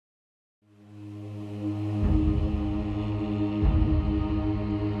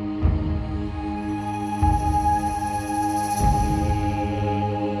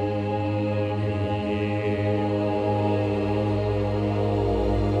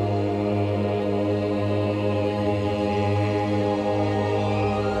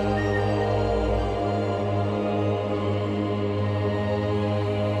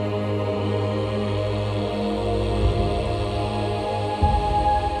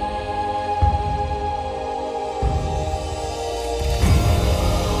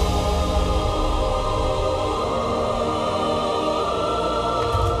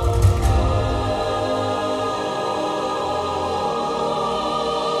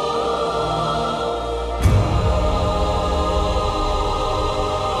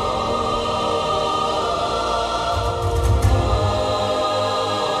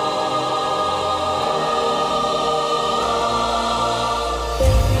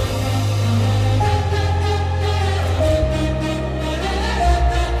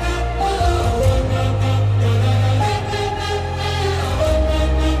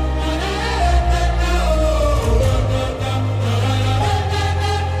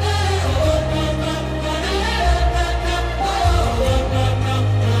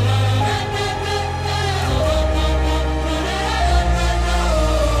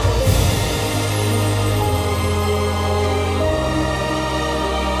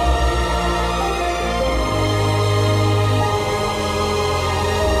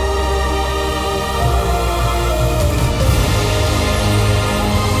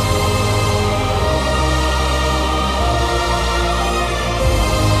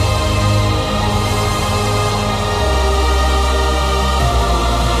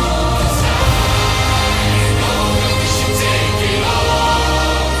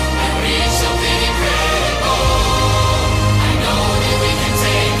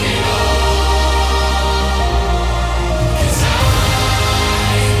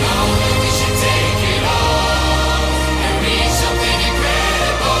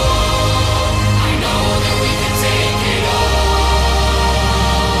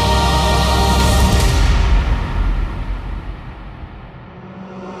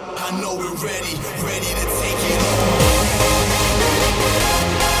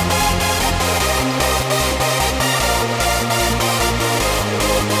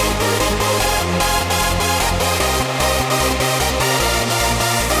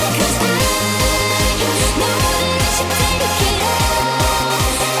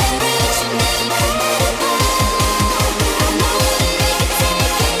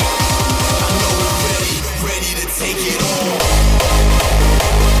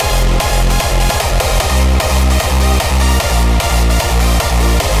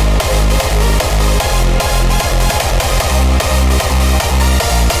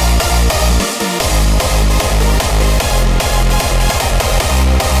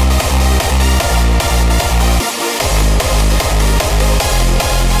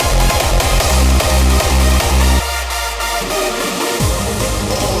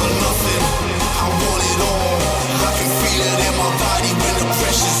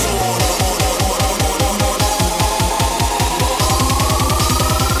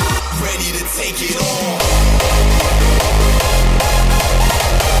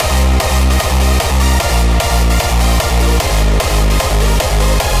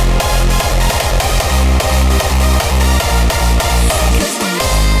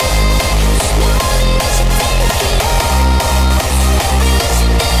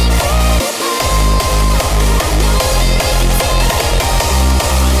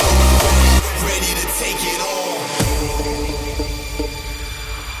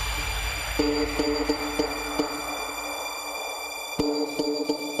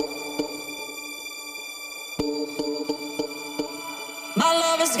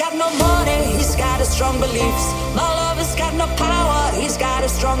lover's got no money, he's got his strong beliefs. My lover's got no power, he's got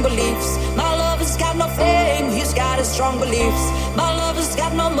his strong beliefs. My lover's got no fame, he's got his strong beliefs. My lover's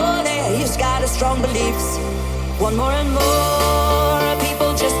got no money, he's got his strong beliefs. Want more and more,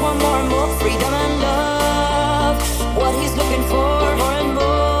 people just want more and more freedom and love. What he's looking for, more and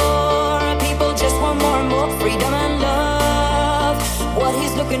more, people just want more and more freedom and love. What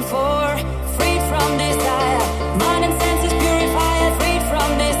he's looking for, freed from desire. Mind and senses purified, freed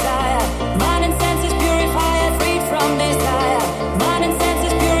from desire. Mind and senses purified, freed from desire. Mind and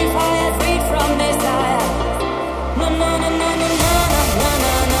senses purified, freed from desire. No, no, no, no, no, no, no,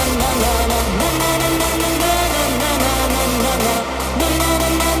 no, no, no, no, no, no, no, no, no, no.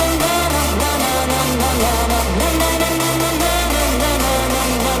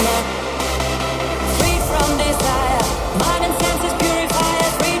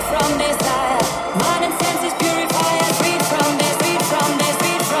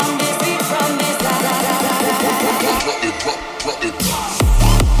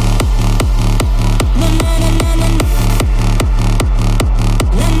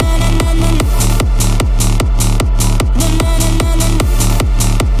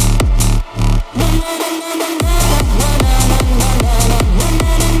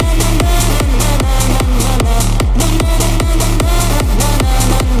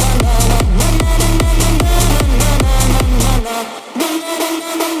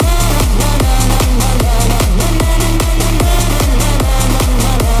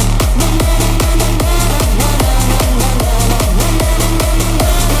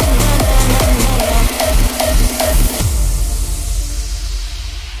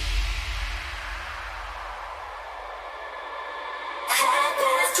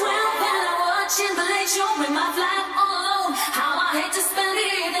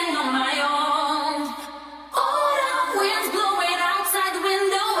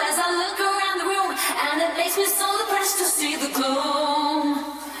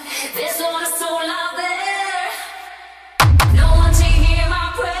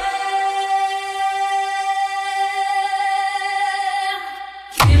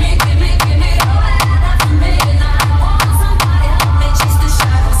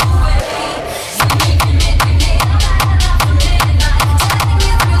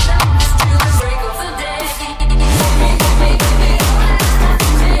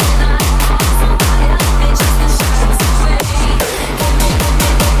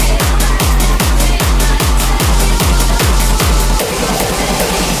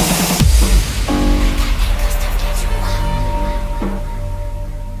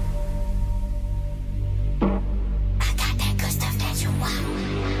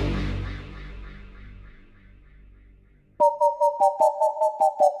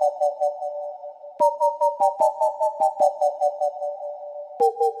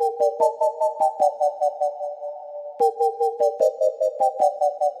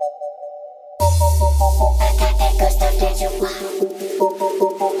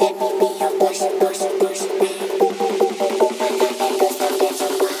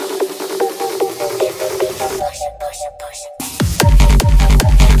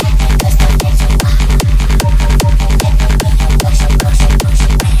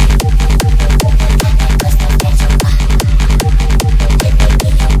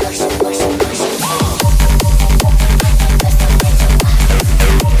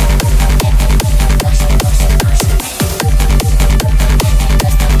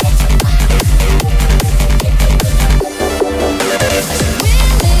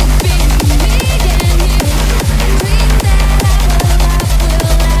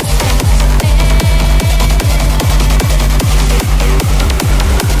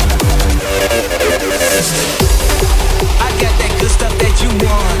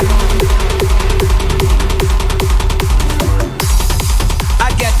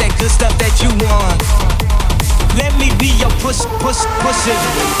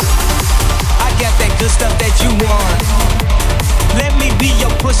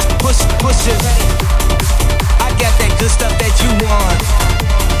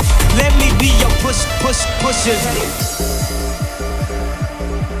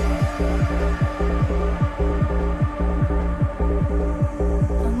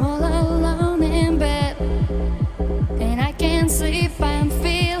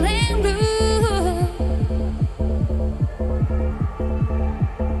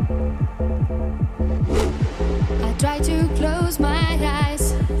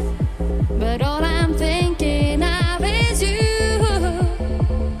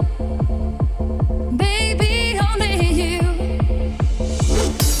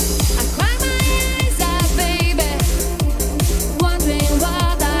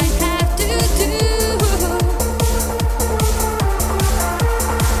 What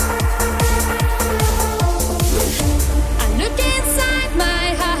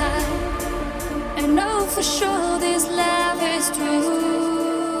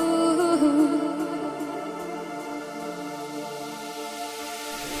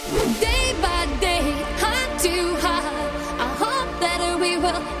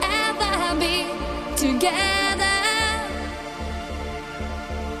will ever be together.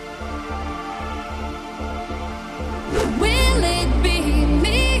 Will it be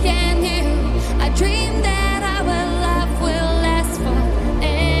me and you? I dream that our love will last forever.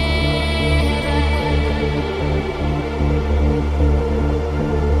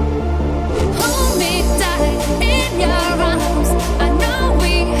 Hold me tight in your arms. I know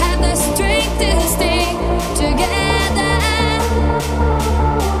we have the strength to stay together.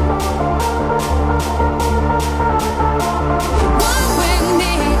 Walk with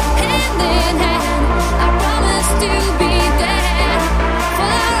me hand in hand. I promise to be there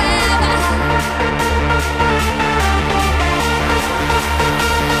forever.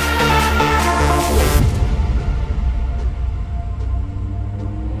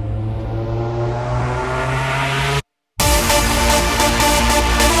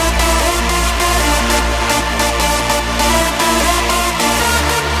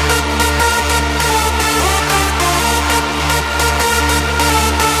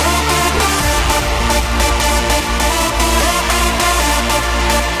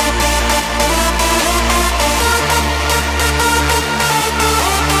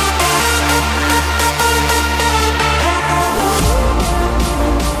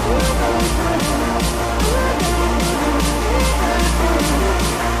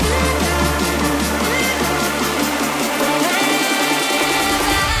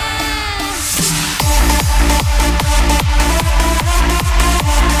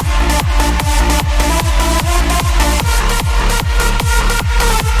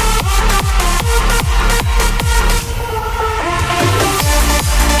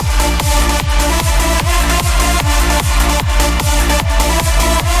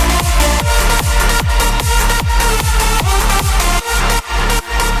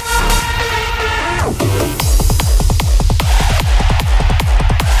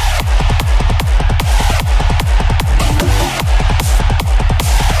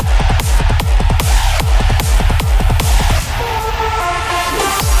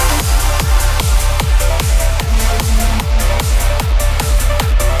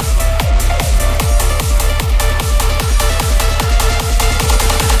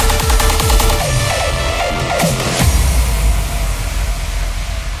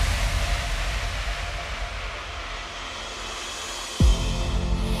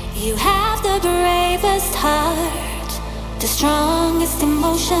 You have the bravest heart, the strongest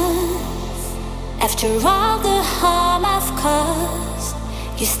emotions. After all the harm I've caused,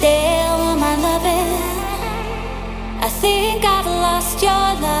 you still want my loving. I think I've lost your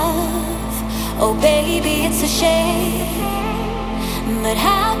love. Oh baby, it's a shame. But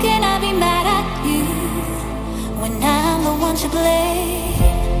how can I be mad at you when I'm the one to blame?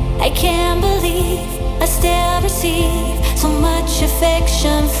 I can't believe I still receive so much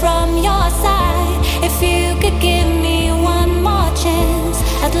affection from your side. If you could give me one more chance,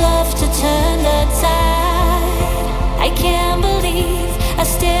 I'd love to turn the tide. I can't believe I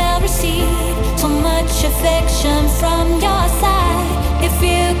still receive so much affection from your side. If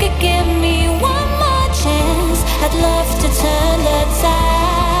you could give me one more chance, I'd love to turn the tide.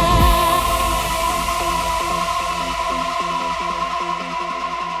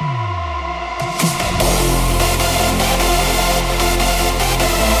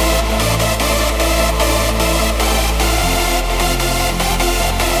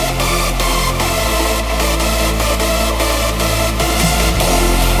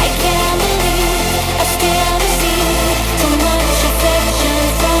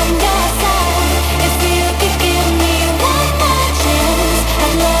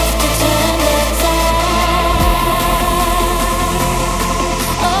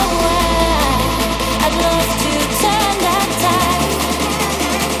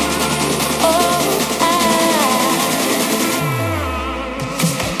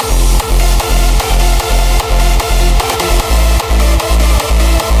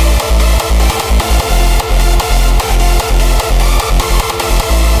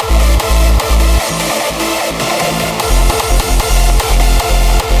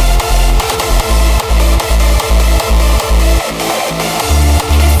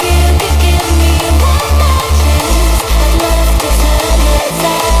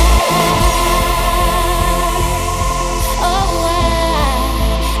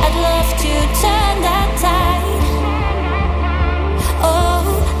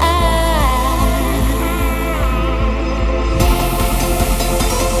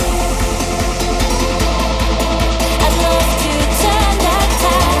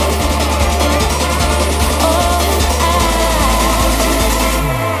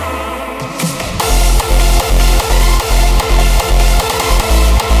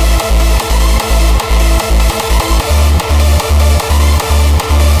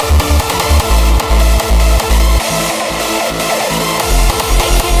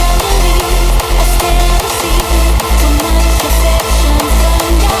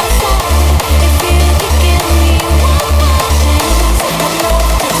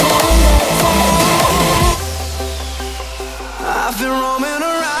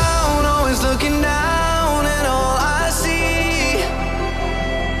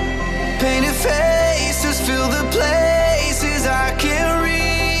 Painted faces fill the places I can't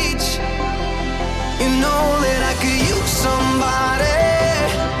reach. You know that I could use somebody.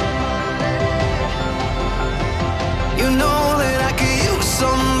 You know that I could use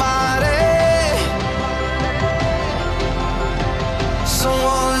somebody.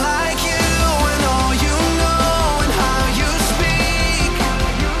 Someone like you and all you know and how you speak.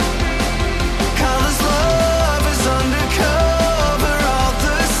 Colors love is undercover off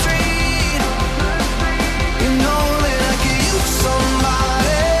the street.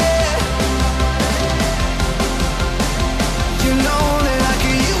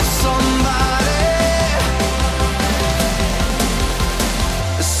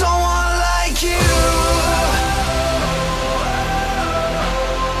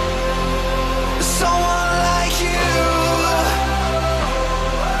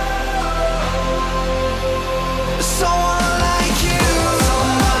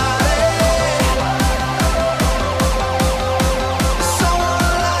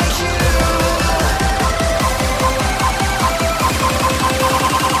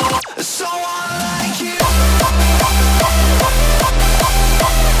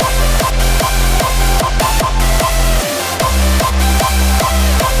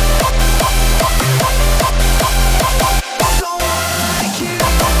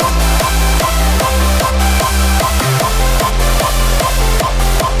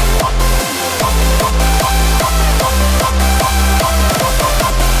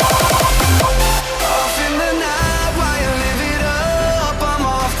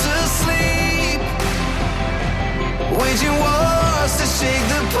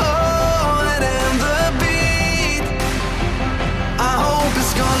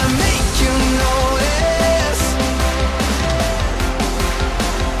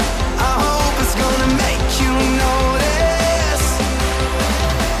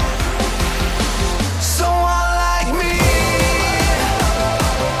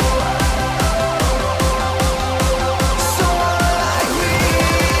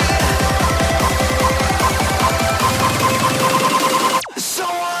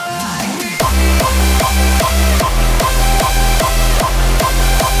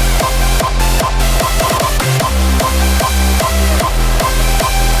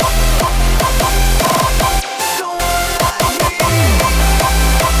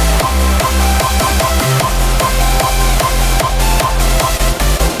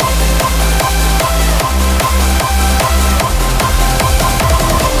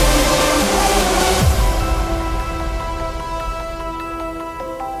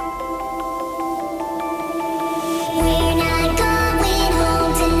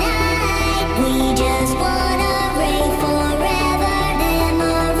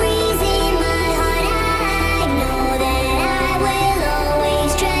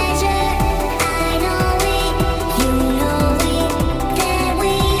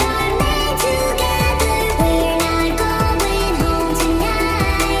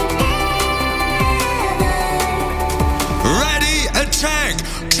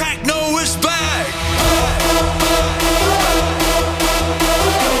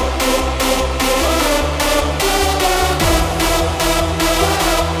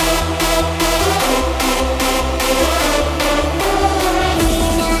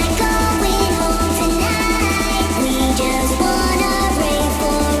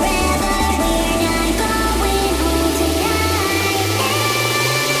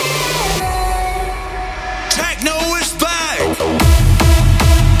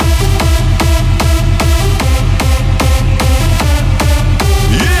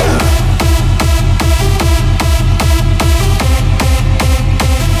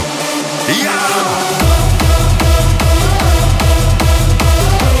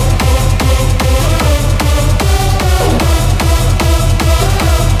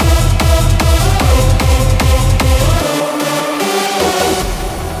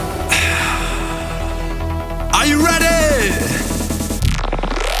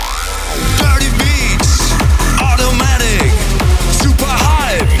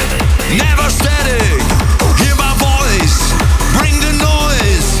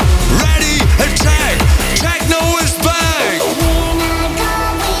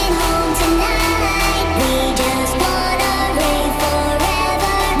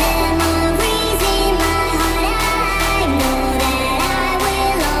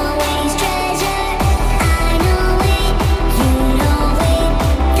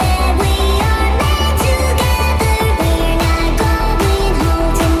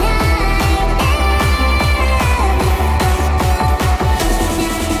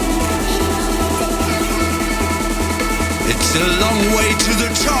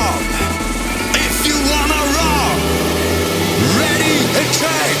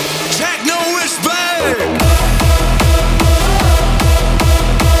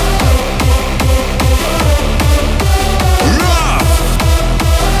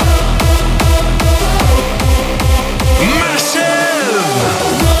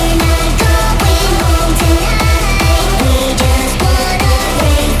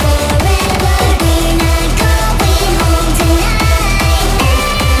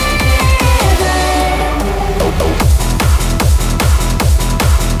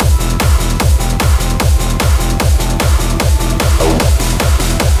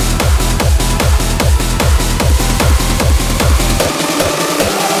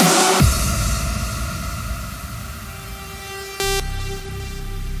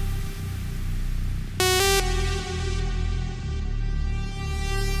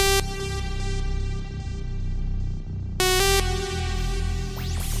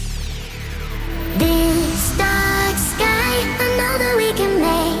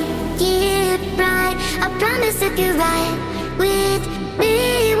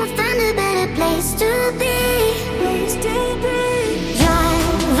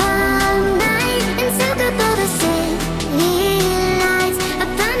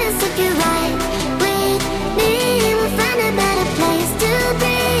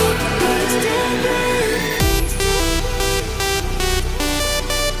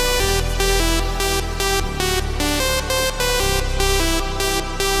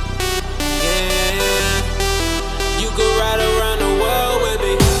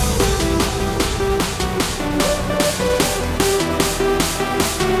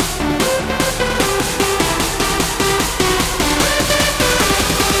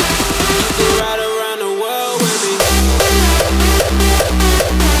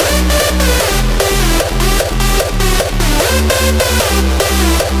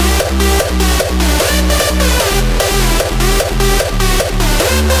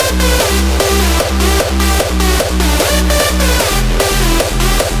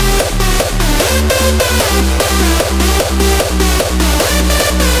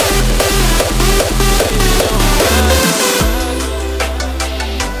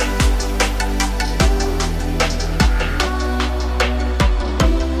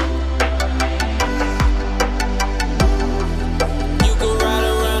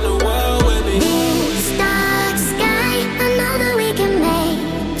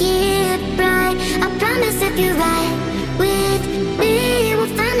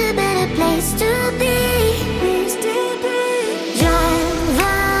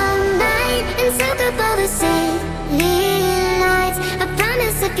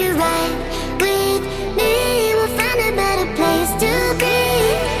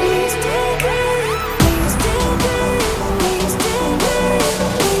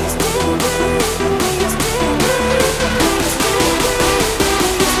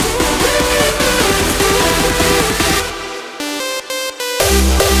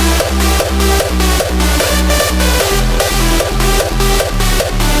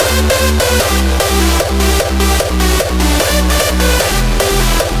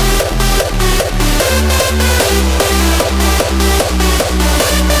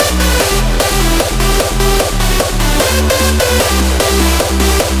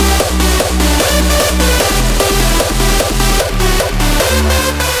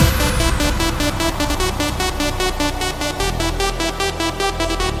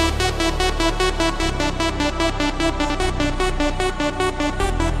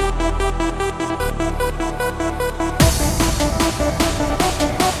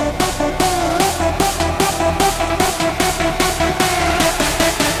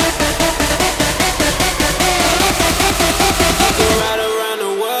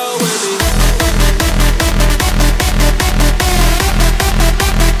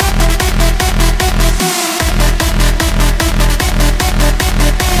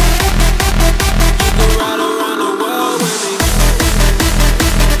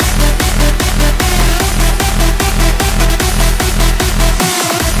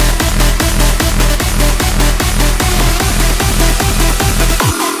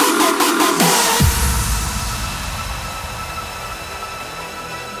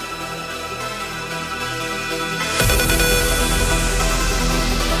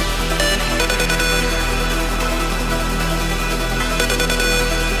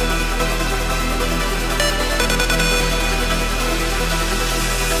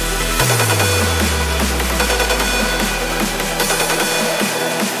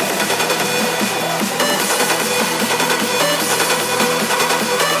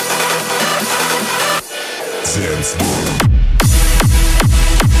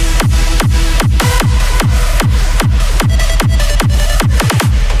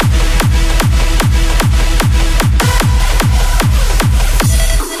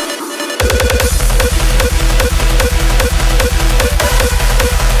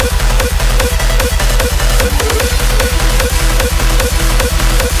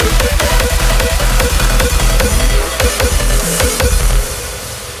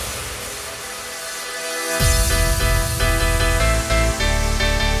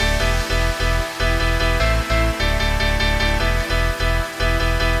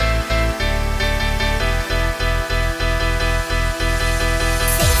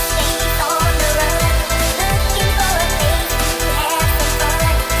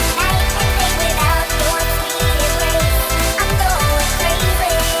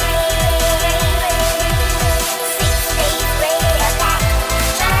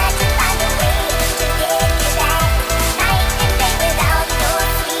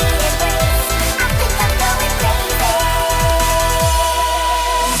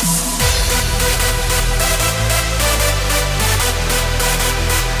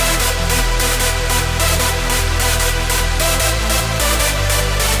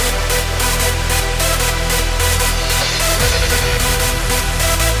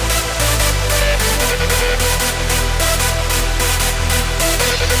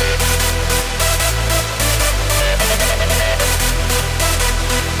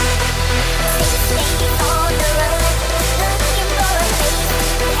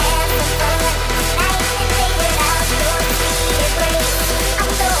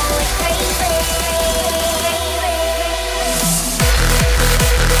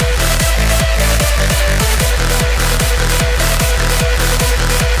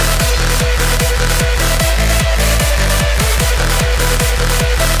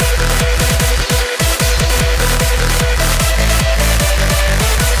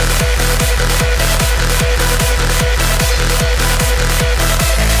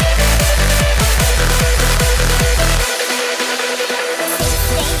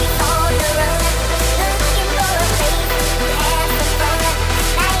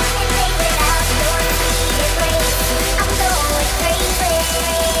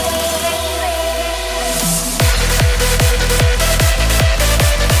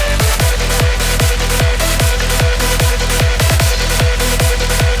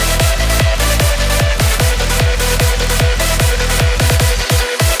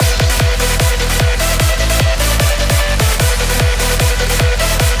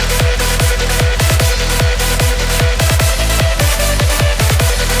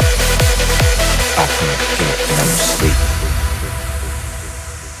 can't get no sleep.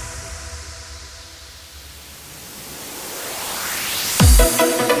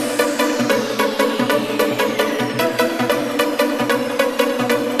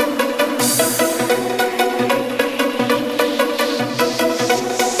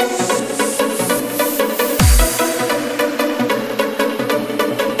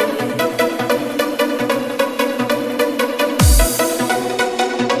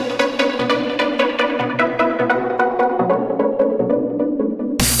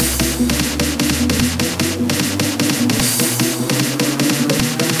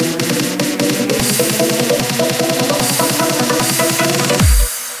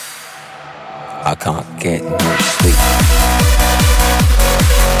 I can't get no sleep.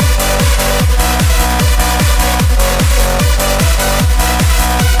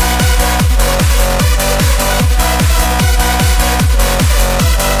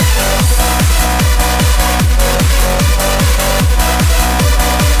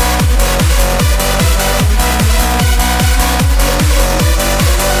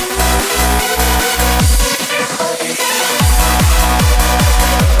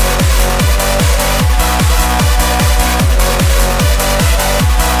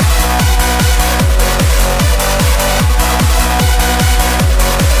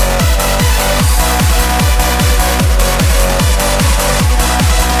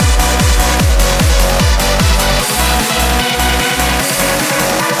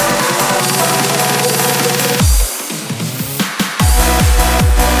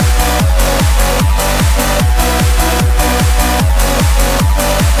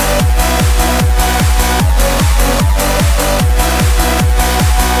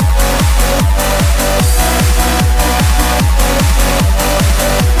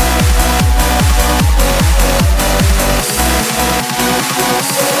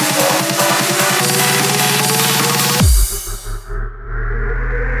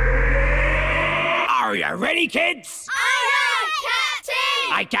 Are you ready, kids? Aye,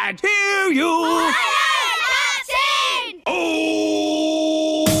 Captain! I can't hear you! Aye, Captain!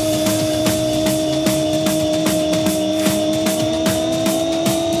 Oh!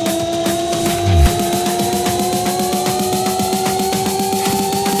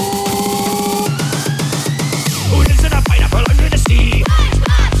 Who lives in a pineapple under the sea?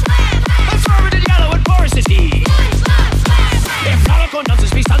 Absorbent in yellow and porous is he. If Nautical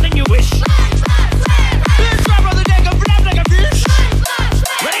nonsense be something you wish, let's grab on the deck and flap like a fish.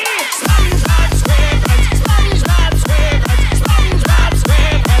 Ready? SpongeBob SquarePants, SpongeBob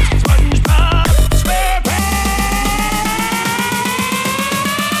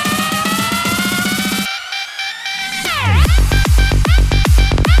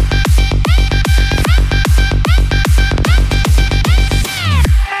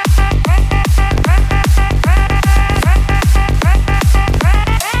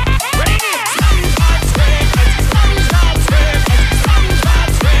SquarePants, SpongeBob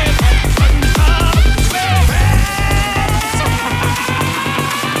SquarePants, SpongeBob SquarePants.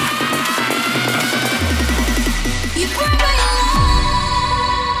 You bring me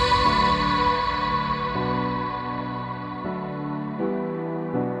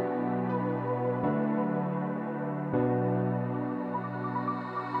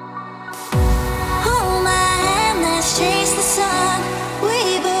hold my hand, let's chase the sun.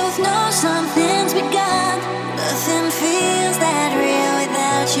 We both know something's begun. Nothing feels that real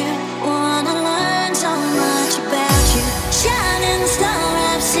without you. Wanna learn so much about you. Shining star,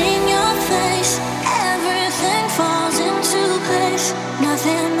 I've seen your face. Everything falls into place.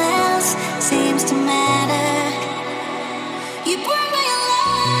 Nothing else seems to matter. You bring me alive.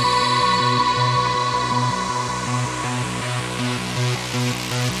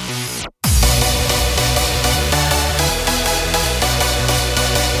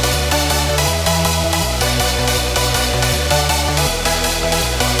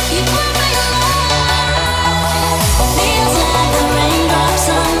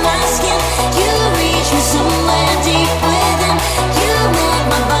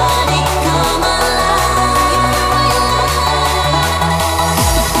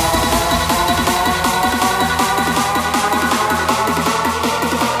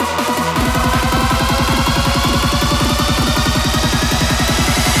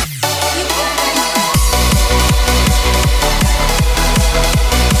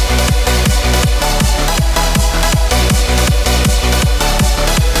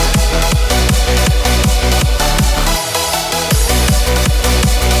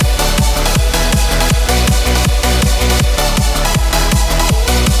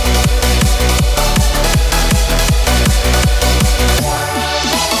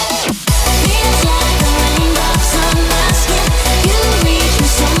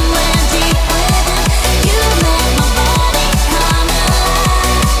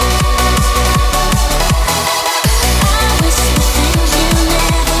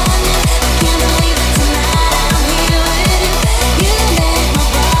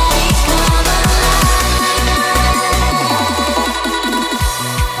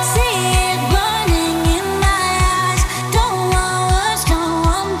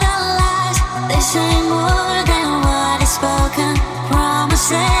 say more than what is spoken.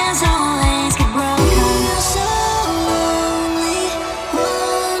 Promises always get broken. You're so lonely,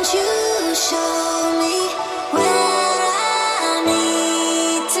 won't you show me where I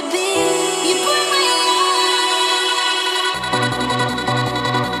need to be? You bring me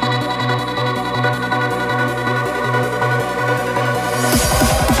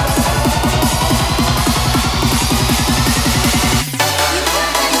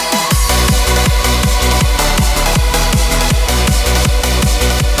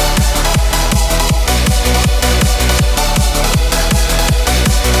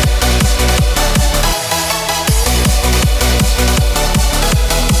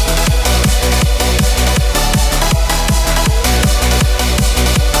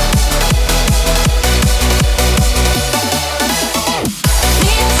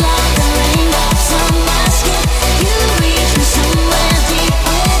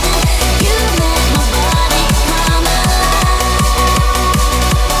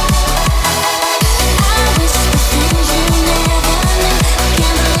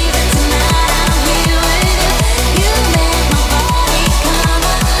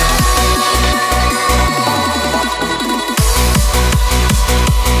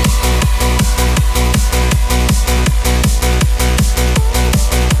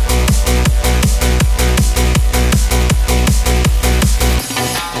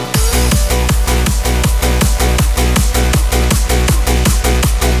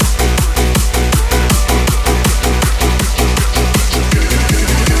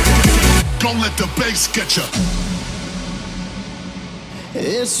get ya.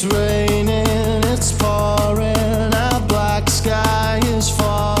 It's raining, it's pouring, a black sky is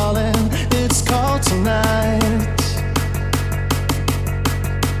falling. It's cold tonight.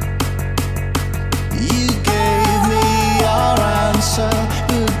 You gave me your answer,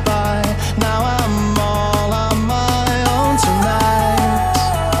 goodbye. Now I'm all on my own tonight.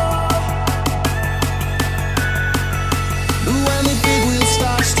 When the big wheel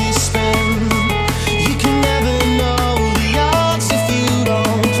starts to spin, you can never know the odds. If you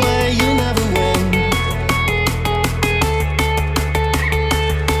don't play, you never win.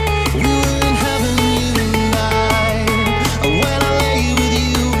 We were in heaven, you and I. And when I lay with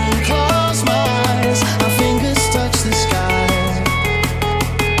you and close my eyes, our fingers touch the sky.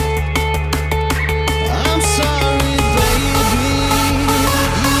 I'm sorry, baby.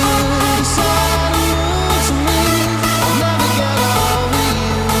 You were sad and rude to me. I'll never get over you.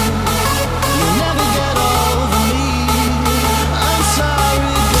 You'll never get over me. I'm sorry,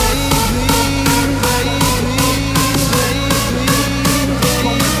 baby,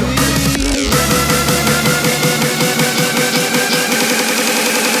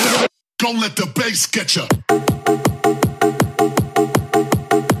 Don't let the bass get ya.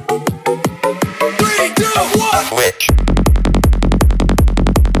 3, 2, 1. Switch.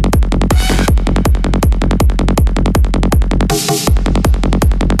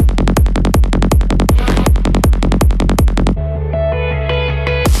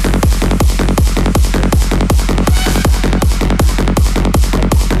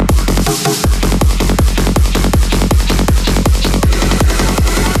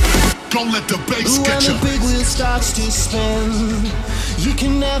 Don't let the bass when get the ya. big wheel starts to spin, you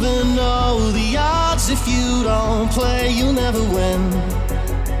can never know the odds. If you don't play, you'll never win.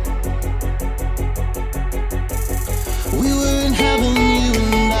 We were in heaven, you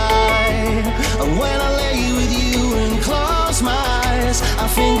and I. And when I lay with you and close my eyes, our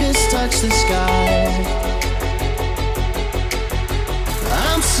fingers touch the sky.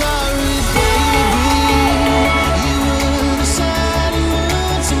 I'm sorry, baby. You were sad and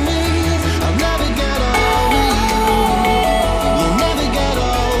rude to me. I'll never get over you. You'll never get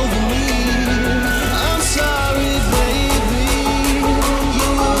over me. I'm sorry, baby. You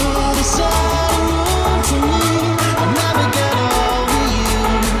were sad and rude to me. I'll never get over you.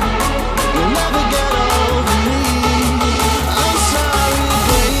 You'll never get over me. I'm sorry,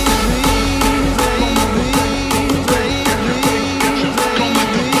 baby.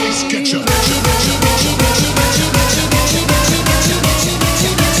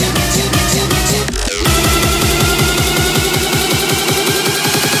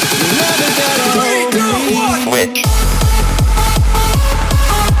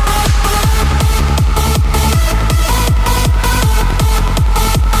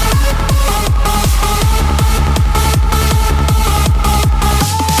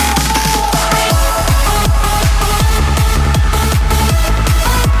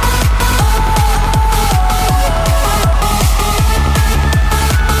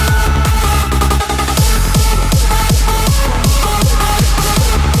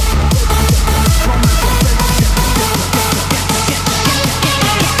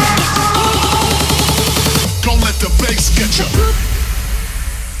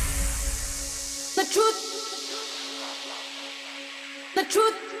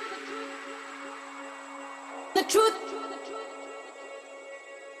 truth,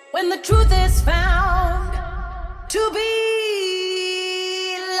 when the truth is found to be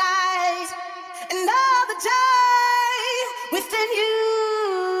lies, and all the joy within you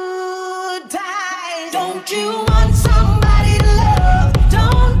dies. Don't you want somebody to love?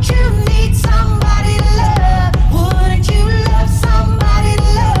 Don't you need somebody to love? Wouldn't you love somebody to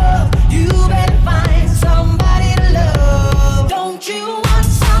love? You better find somebody to love. Don't you want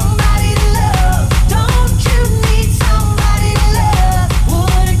somebody to love? Don't you need somebody to love?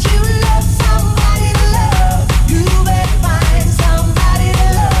 Wouldn't you love somebody to love? You better find somebody to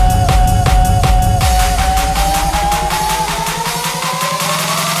love.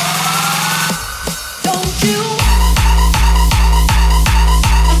 Don't you?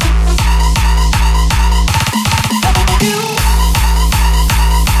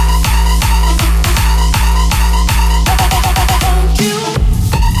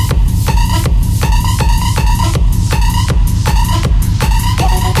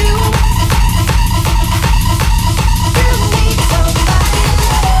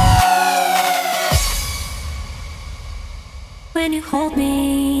 When you hold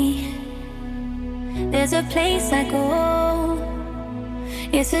me, there's a place I go.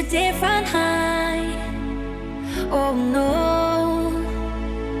 It's a different high. Oh no.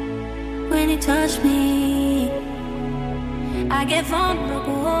 When you touch me, I get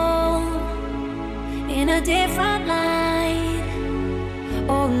vulnerable in a different light.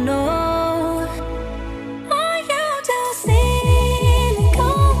 Oh no. Are you too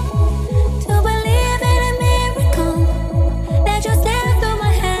cynical to believe in a miracle? That you slip through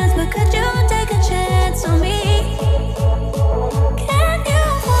my hands, but could you take a chance on me? Can you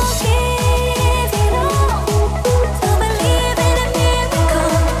forgive it all to believe in a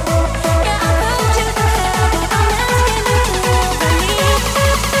miracle? Yeah, I put you through hell, but I'm asking you to love me.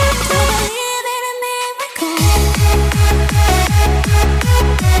 To believe in a miracle.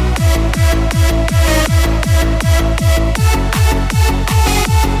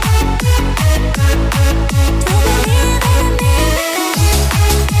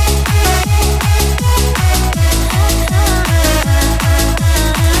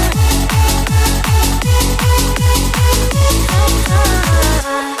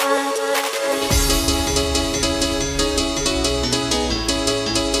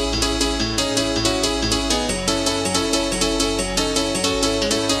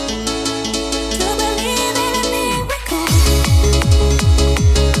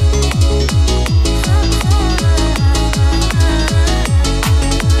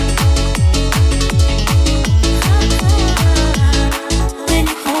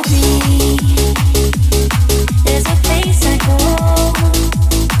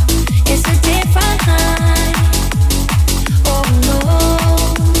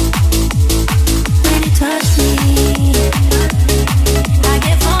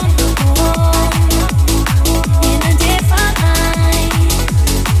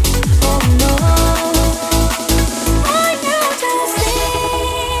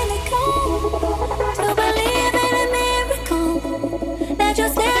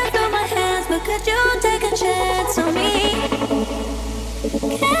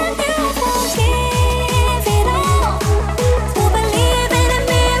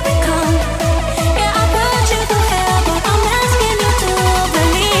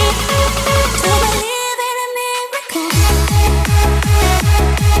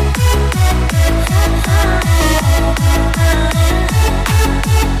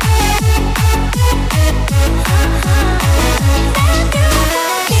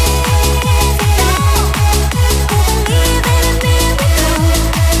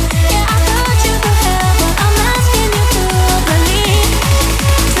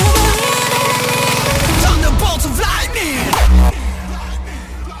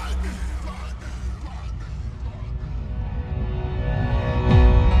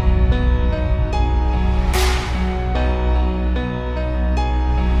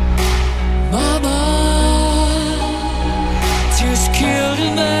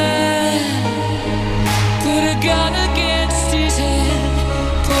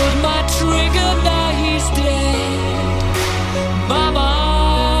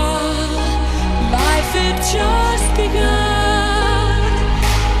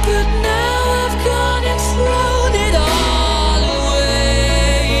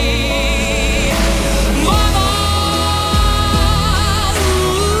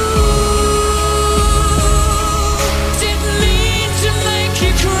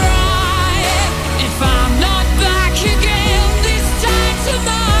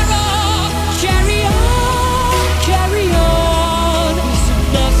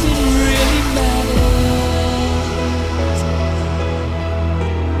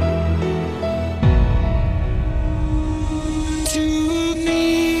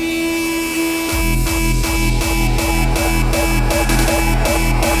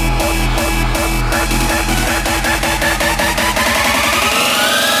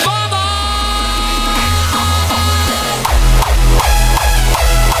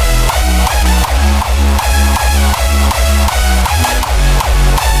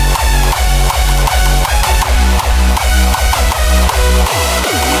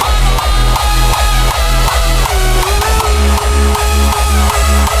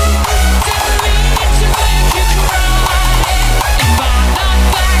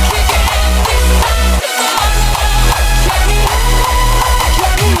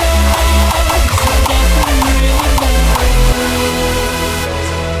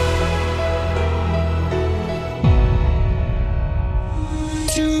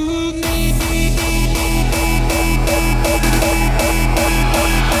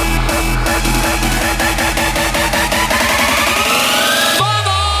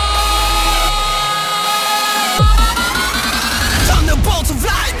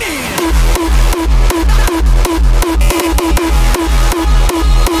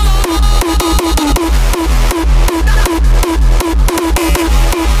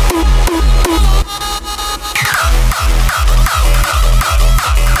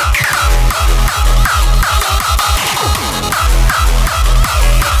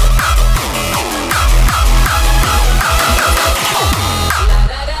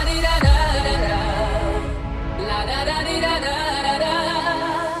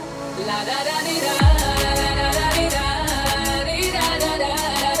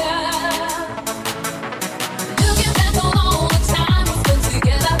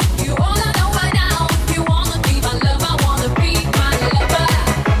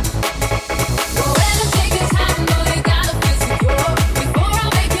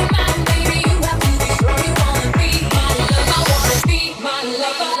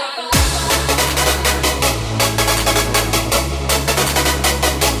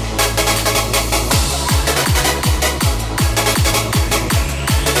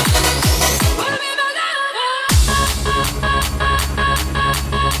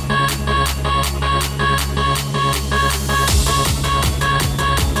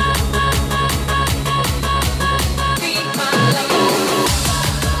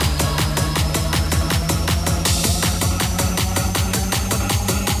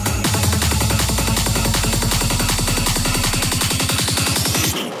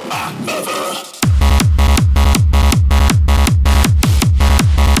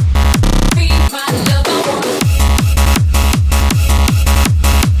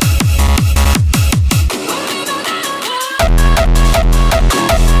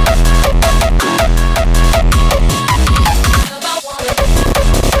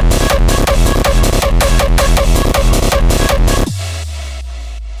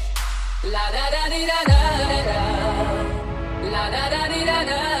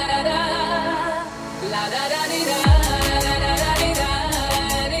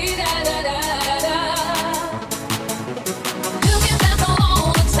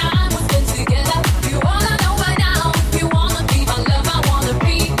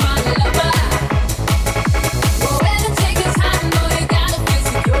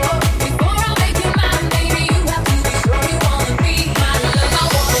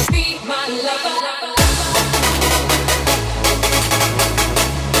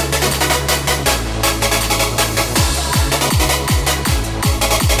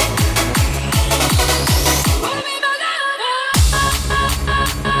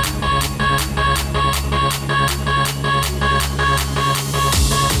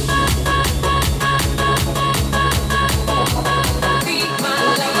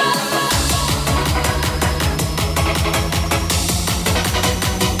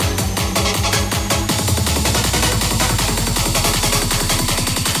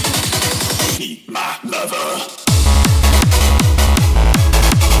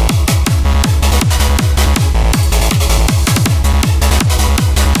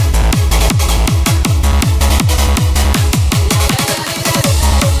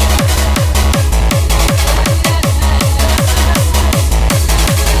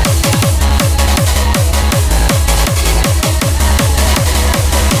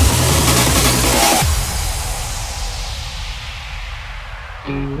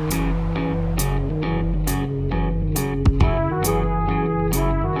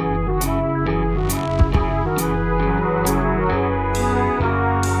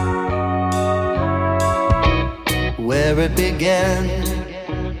 Where it began,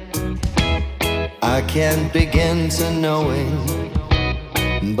 I can't begin to knowing,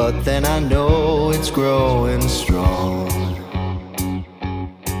 but then I know it's growing strong.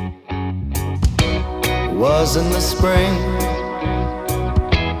 Was in the spring,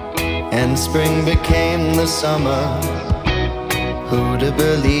 and spring became the summer. Who'd have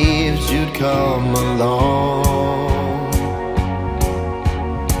believed you'd come along?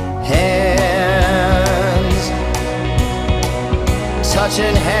 Hands,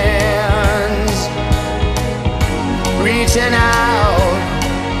 touching hands, reaching out,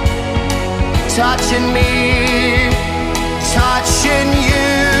 touching me, touching you.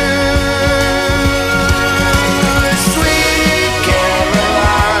 Sweet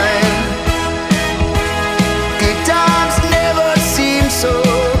Caroline, good times never seem so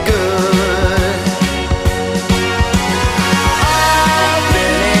good. I've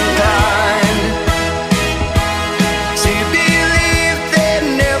been inclined to believe that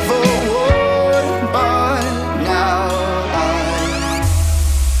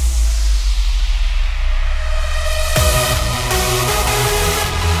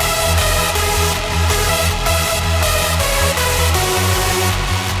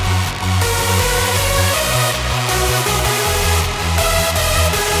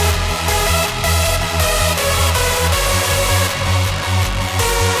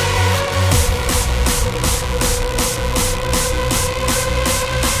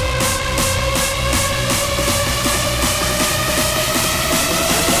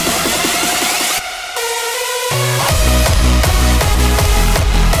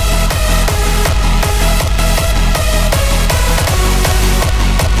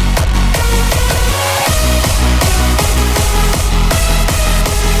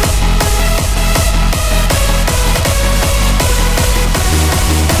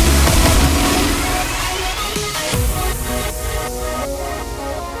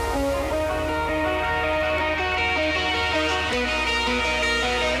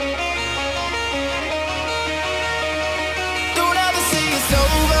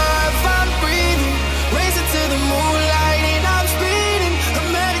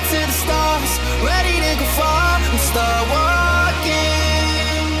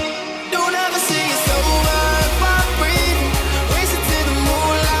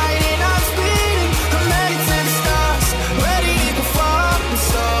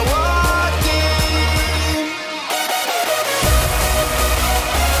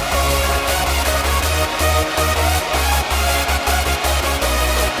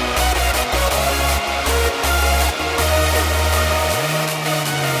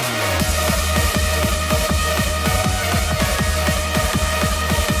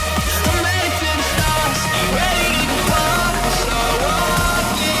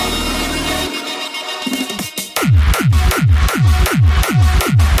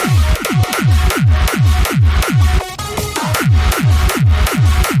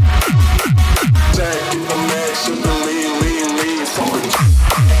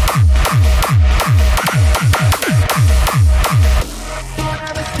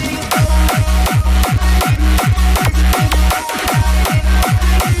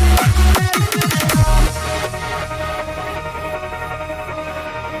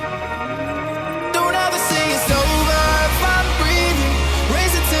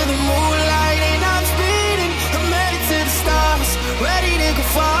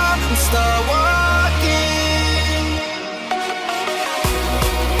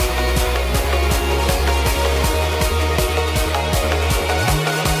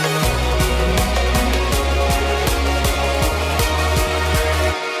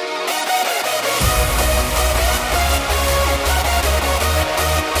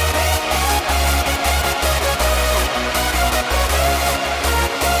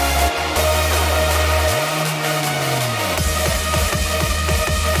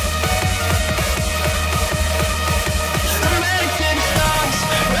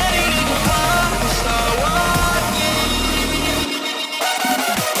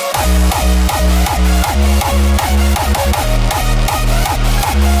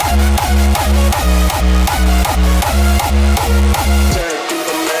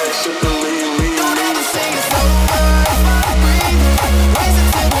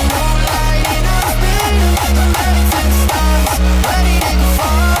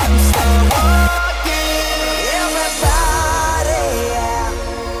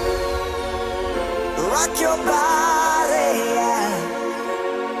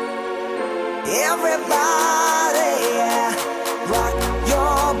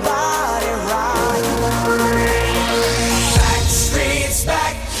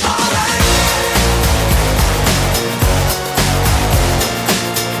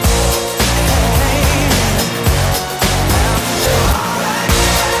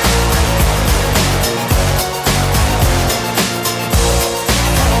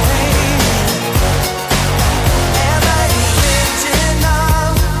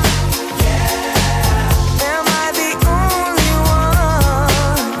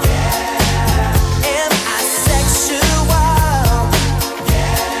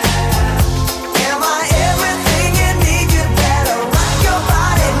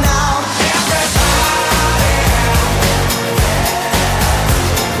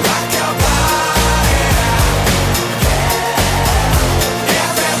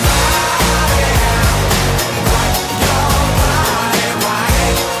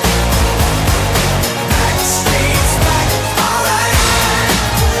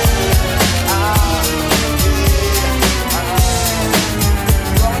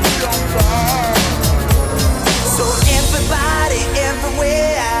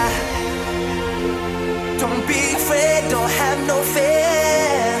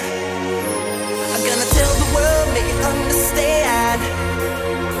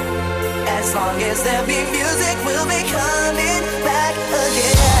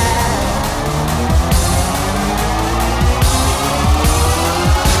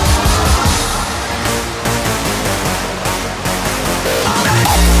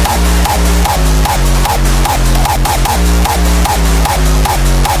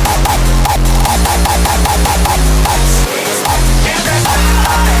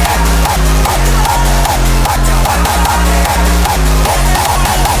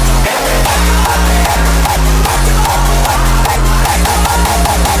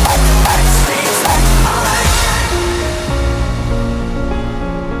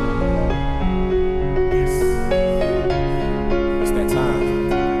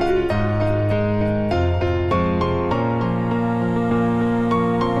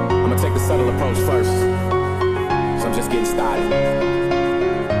Subtle approach first, so I'm just getting started.